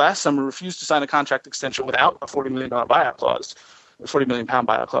already last summer refused to sign a contract extension without a $40 million buyout clause, a £40 million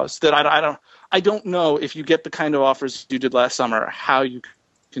buyout clause. That I don't know, if you get the kind of offers you did last summer, how you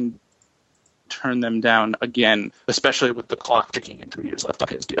can turn them down again, especially with the clock ticking and 2 years left on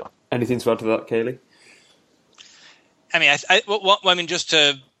his deal. Anything to add to that, Kaylee? I mean, just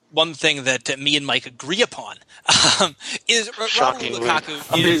one thing that me and Mike agree upon is Romelu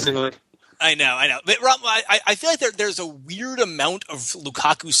Lukaku. Amazingly. I know. But I feel like there's a weird amount of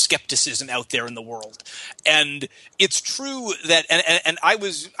Lukaku skepticism out there in the world, and it's true that. And I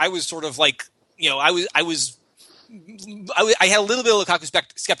was sort of like, I had a little bit of Lukaku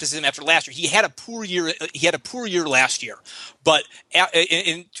skepticism after last year. He had a poor year. He had a poor year last year, but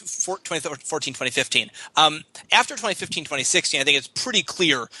in 2014-2015. After 2015-2016, I think it's pretty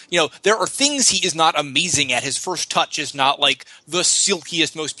clear. There are things he is not amazing at. His first touch is not like the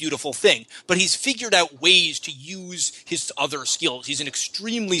silkiest, most beautiful thing, but he's figured out ways to use his other skills. He's an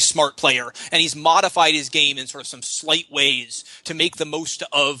extremely smart player, and he's modified his game in sort of some slight ways to make the most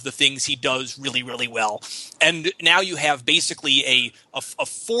of the things he does really, really well. And now you have basically a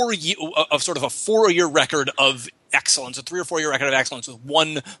 4 year of sort of a 4 year record of excellence, a 3 or 4 year record of excellence with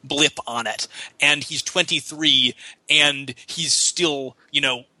one blip on it. And he's 23, and he's still,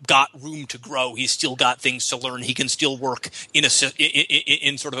 got room to grow. He's still got things to learn. He can still work in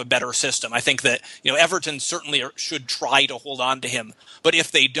sort of a better system. I think that, Everton certainly should try to hold on to him. But if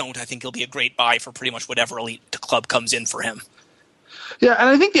they don't, I think he'll be a great buy for pretty much whatever elite club comes in for him. Yeah, and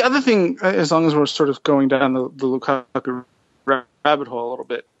I think the other thing, as long as we're sort of going down the Lukaku rabbit hole a little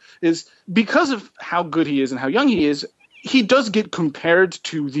bit, is because of how good he is and how young he is, he does get compared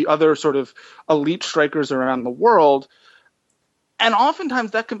to the other sort of elite strikers around the world, and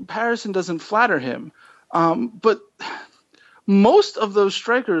oftentimes that comparison doesn't flatter him. But most of those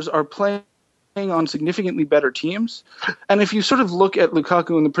strikers are playing on significantly better teams. And if you sort of look at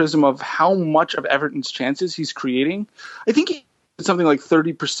Lukaku in the prism of how much of Everton's chances he's creating, I think he did something like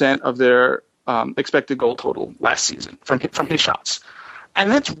 30% of their expected goal total last season from his shots.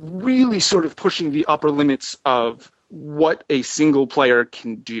 And that's really sort of pushing the upper limits of what a single player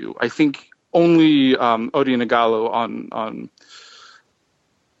can do. I think only Odion Ighalo on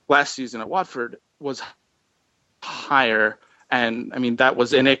last season at Watford was higher. And I mean, that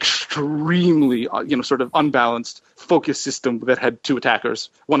was an extremely, sort of unbalanced focus system that had two attackers,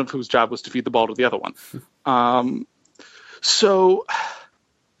 one of whose job was to feed the ball to the other one. So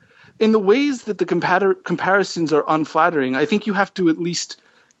in the ways that the comparisons are unflattering, I think you have to at least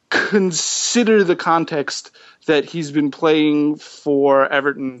consider the context that he's been playing for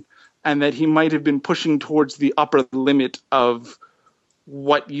Everton and that he might have been pushing towards the upper limit of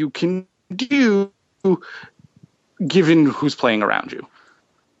what you can do given who's playing around you.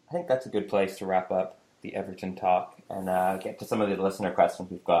 I think that's a good place to wrap up the Everton talk and get to some of the listener questions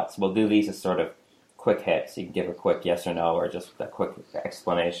we've got. So we'll do these as sort of quick hits. You can give a quick yes or no or just a quick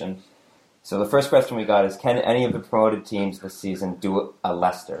explanation. So the first question we got is, can any of the promoted teams this season do a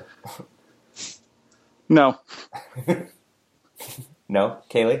Leicester? No. No?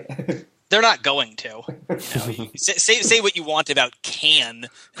 Kaylee? They're not going to. No, say what you want about Can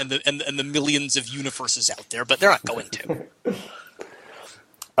and the millions of universes out there, but they're not going to.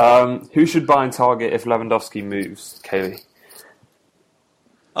 Who should buy and target if Lewandowski moves, Kaylee?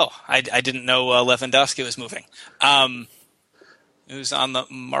 Oh, I didn't know Lewandowski was moving. Who's on the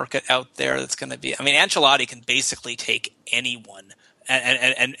market out there that's going to be... I mean, Ancelotti can basically take anyone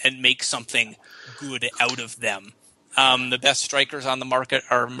and make something good out of them. The best strikers on the market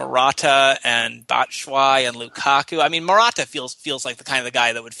are Morata and Batshuayi and Lukaku. I mean, Morata feels like the kind of the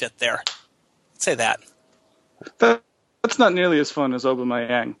guy that would fit there. I'd say that. That's not nearly as fun as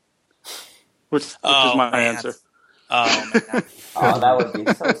Aubameyang, which is my answer. Oh, man. Oh, that would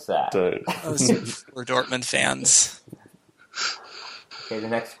be so sad. We're Dortmund fans. Okay, the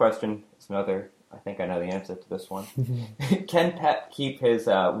next question is another... I think I know the answer to this one. Can Pep keep his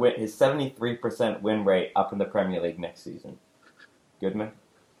 73% win rate up in the Premier League next season? Goodman?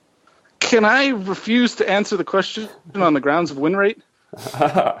 Can I refuse to answer the question on the grounds of win rate?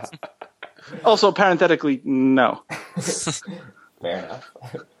 Also, parenthetically, no. Fair enough.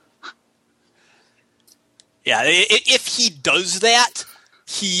 Yeah, if he does that,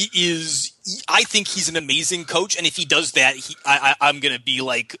 I think he's an amazing coach, and if he does that, I'm going to be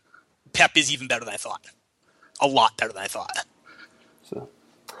like, Pep is even better than I thought. A lot better than I thought. So,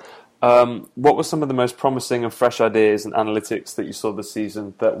 what were some of the most promising and fresh ideas and analytics that you saw this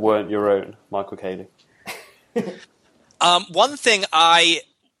season that weren't your own, Michael Cayley? One thing I'm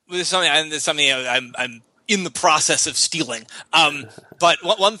in the process of stealing. But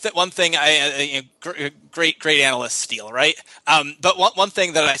one thing great analysts steal, right? But one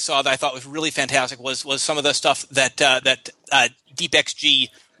thing that I saw that I thought was really fantastic was some of the stuff that DeepXG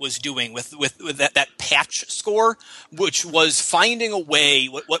was doing with that patch score, which was finding a way.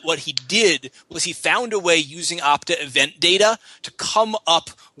 What he did was he found a way using Opta event data to come up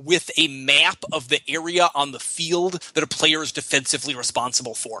with a map of the area on the field that a player is defensively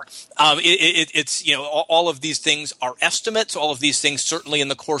responsible for. It's all of these things are estimates. All of these things, certainly in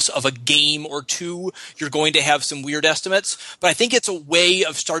the course of a game or two, you're going to have some weird estimates. But I think it's a way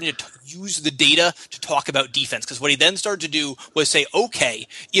of starting to use the data to talk about defense. Because what he then started to do was say, okay,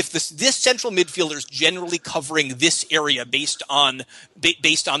 if this central midfielder is generally covering this area based on the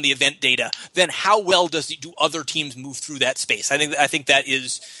event data, then how well do other teams move through that space? I think that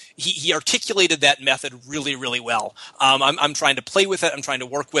is he articulated that method really, really well. I'm trying to play with it. I'm trying to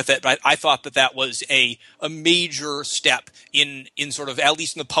work with it. But I thought that was a major step in sort of, at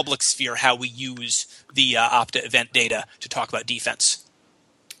least in the public sphere, how we use the Opta event data to talk about defense.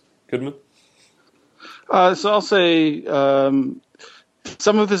 Goodman? So I'll say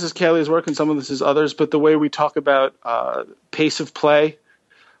some of this is Cayley's work and some of this is others, but the way we talk about pace of play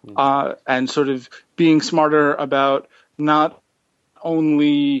and sort of being smarter about not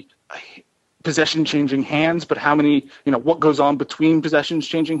only possession changing hands, but how many, what goes on between possessions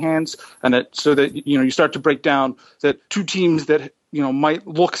changing hands, and that so that, you start to break down that two teams that, might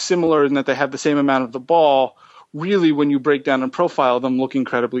look similar in that they have the same amount of the ball, really when you break down and profile them look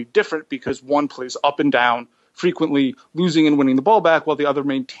incredibly different because one plays up and down frequently losing and winning the ball back while the other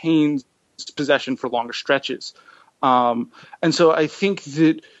maintains possession for longer stretches. And so I think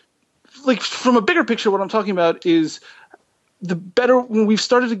that, like, from a bigger picture, what I'm talking about is when we've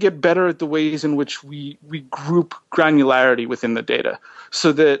started to get better at the ways in which we group granularity within the data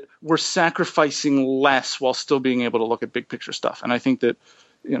so that we're sacrificing less while still being able to look at big picture stuff. And I think that,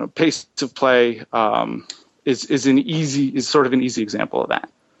 pace of play is sort of an easy example of that.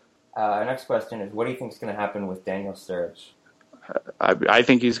 Our next question is, what do you think is going to happen with Daniel Sturridge? I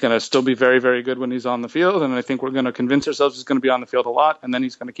think he's going to still be very, very good when he's on the field, and I think we're going to convince ourselves he's going to be on the field a lot, and then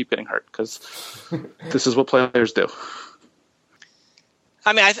he's going to keep getting hurt because this is what players do.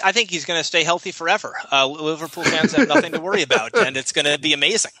 I mean, I think he's going to stay healthy forever. Liverpool fans have nothing to worry about, and it's going to be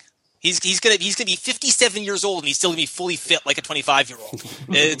amazing. He's going to be 57 years old, and he's still going to be fully fit like a 25-year-old.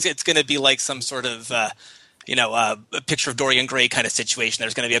 It's going to be like some sort of a picture of Dorian Gray kind of situation.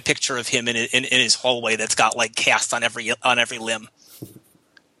 There's going to be a picture of him in his hallway that's got like cast on every limb.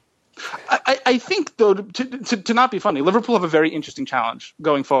 I think, though, to not be funny, Liverpool have a very interesting challenge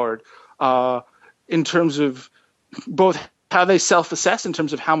going forward in terms of both how they self-assess in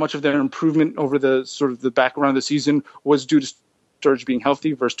terms of how much of their improvement over the sort of the background of the season was due to Sturridge being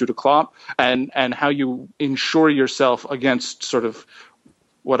healthy versus due to Klopp, and how you ensure yourself against sort of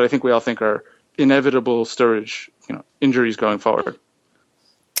what I think we all think are inevitable Sturridge injuries going forward.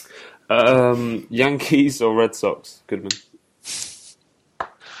 Yankees or Red Sox, Goodman?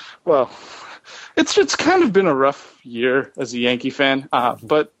 Well, it's kind of been a rough year as a Yankee fan,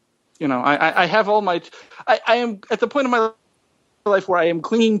 but I have all my I am at the point in my life where I am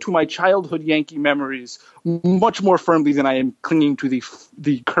clinging to my childhood Yankee memories much more firmly than I am clinging to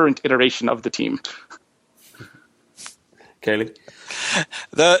the current iteration of the team. Kaylee?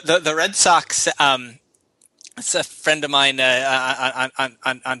 The Red Sox. It's a friend of mine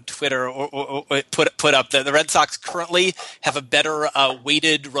on Twitter or put up the Red Sox currently have a better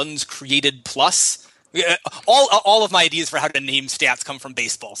weighted runs created plus. All of my ideas for how to name stats come from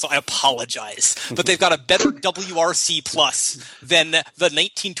baseball, so I apologize. But they've got a better WRC plus than the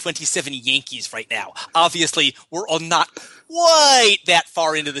 1927 Yankees right now. Obviously, we're not quite that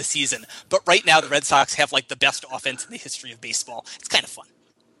far into the season, but right now the Red Sox have like the best offense in the history of baseball. It's kind of fun.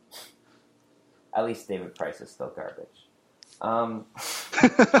 At least David Price is still garbage.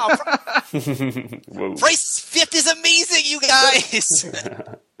 Price's fifth is amazing, you guys.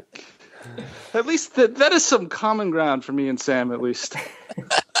 At least that is some common ground for me and Sam, at least.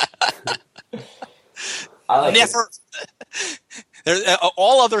 I like Never.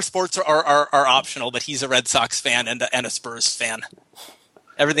 All other sports are optional, but he's a Red Sox fan and a Spurs fan.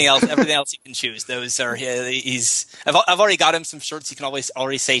 Everything else you can choose. Those are I've already got him some shirts. You can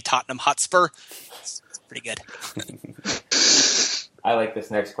already say Tottenham Hotspur. It's pretty good. I like this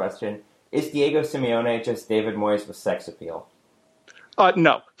next question. Is Diego Simeone just David Moyes with sex appeal?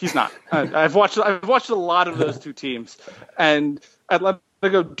 No, he's not. I've watched a lot of those two teams, and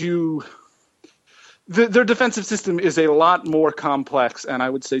Atletico do. Their defensive system is a lot more complex, and I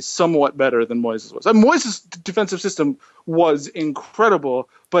would say somewhat better than Moyes' was. Moyes' defensive system was incredible,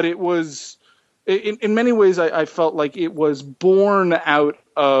 but it was, in many ways, I felt like it was born out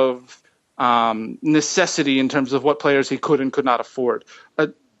of necessity in terms of what players he could and could not afford.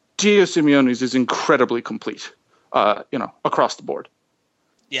 Diego Simeone's is incredibly complete, across the board.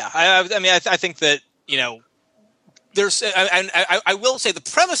 Yeah, I think that there's, I will say the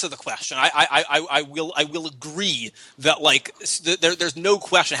premise of the question. I will agree that there's no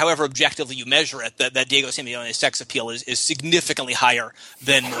question, however objectively you measure it, that Diego Simeone's sex appeal is significantly higher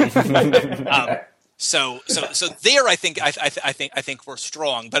than. So there, I think we're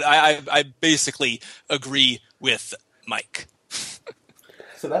strong, but I basically agree with Mike.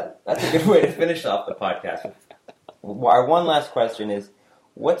 So that's a good way to finish off the podcast. Our one last question is,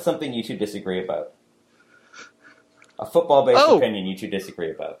 what's something you two disagree about? A football-based opinion you two disagree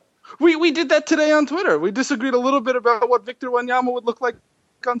about. We did that today on Twitter. We disagreed a little bit about what Victor Wanyama would look like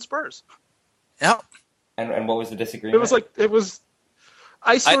on Spurs. Yeah. And what was the disagreement? Go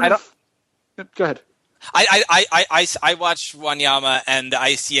ahead. I watch Wanyama and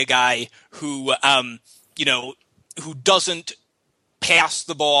I see a guy who who doesn't pass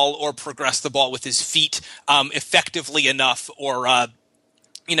the ball or progress the ball with his feet effectively enough or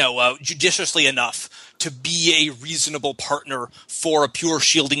judiciously enough to be a reasonable partner for a pure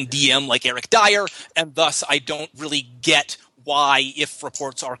shielding DM like Eric Dyer, and thus I don't really get why, if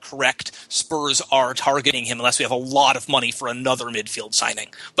reports are correct, Spurs are targeting him unless we have a lot of money for another midfield signing.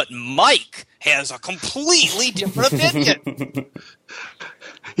 But Mike has a completely different opinion.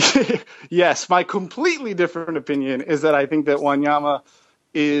 Yes, my completely different opinion is that I think that Wanyama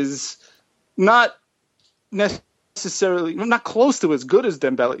is not necessarily not close to as good as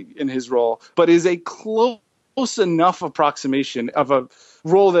Dembele in his role, but is a close enough approximation of a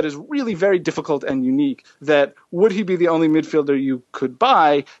role that is really very difficult and unique that would he be the only midfielder you could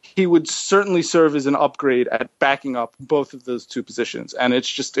buy, he would certainly serve as an upgrade at backing up both of those two positions. And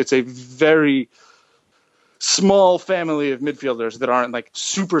it's a very small family of midfielders that aren't like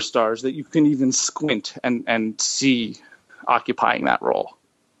superstars that you can even squint and see occupying that role.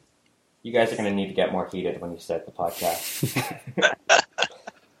 You guys are going to need to get more heated when you start the podcast.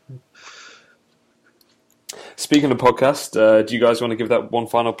 Speaking of podcast, do you guys want to give that one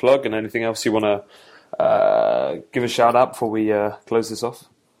final plug and anything else you want to give a shout out before we close this off?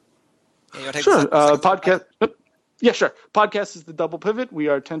 Sure. Podcast. Yeah, sure. Podcast is the Double Pivot. We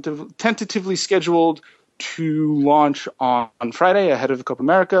are tentatively scheduled to launch on Friday ahead of the Copa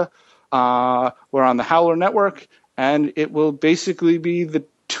America. We're on the Howler Network, and it will basically be the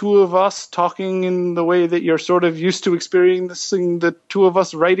two of us talking in the way that you're sort of used to experiencing the two of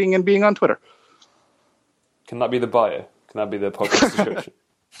us writing and being on Twitter. Can that be the bio? Can that be the podcast description?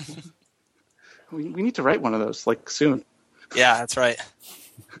 We need to write one of those, like, soon. Yeah, that's right.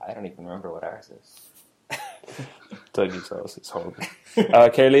 I don't even remember what ours is. Don't you tell us, it's horrible.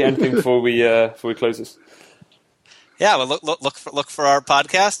 Kaylee, anything before we close this? Yeah, well, look for our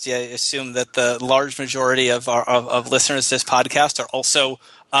podcast. Yeah, assume that the large majority of our of listeners to this podcast are also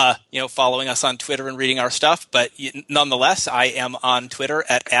following us on Twitter and reading our stuff. But nonetheless, I am on Twitter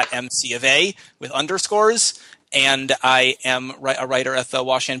at @MCofA with underscores, and I am a writer at the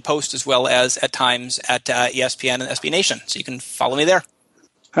Washington Post as well as at times at ESPN and SB Nation. So you can follow me there.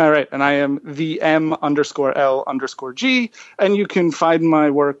 All right, and I am the M_L_G, and you can find my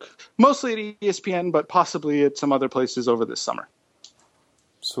work mostly at ESPN, but possibly at some other places over this summer.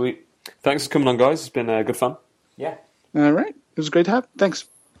 Sweet. Thanks for coming on, guys. It's been good fun. Yeah. All right. It was great to have. Thanks.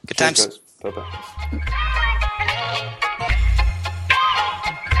 Good times. Bye-bye.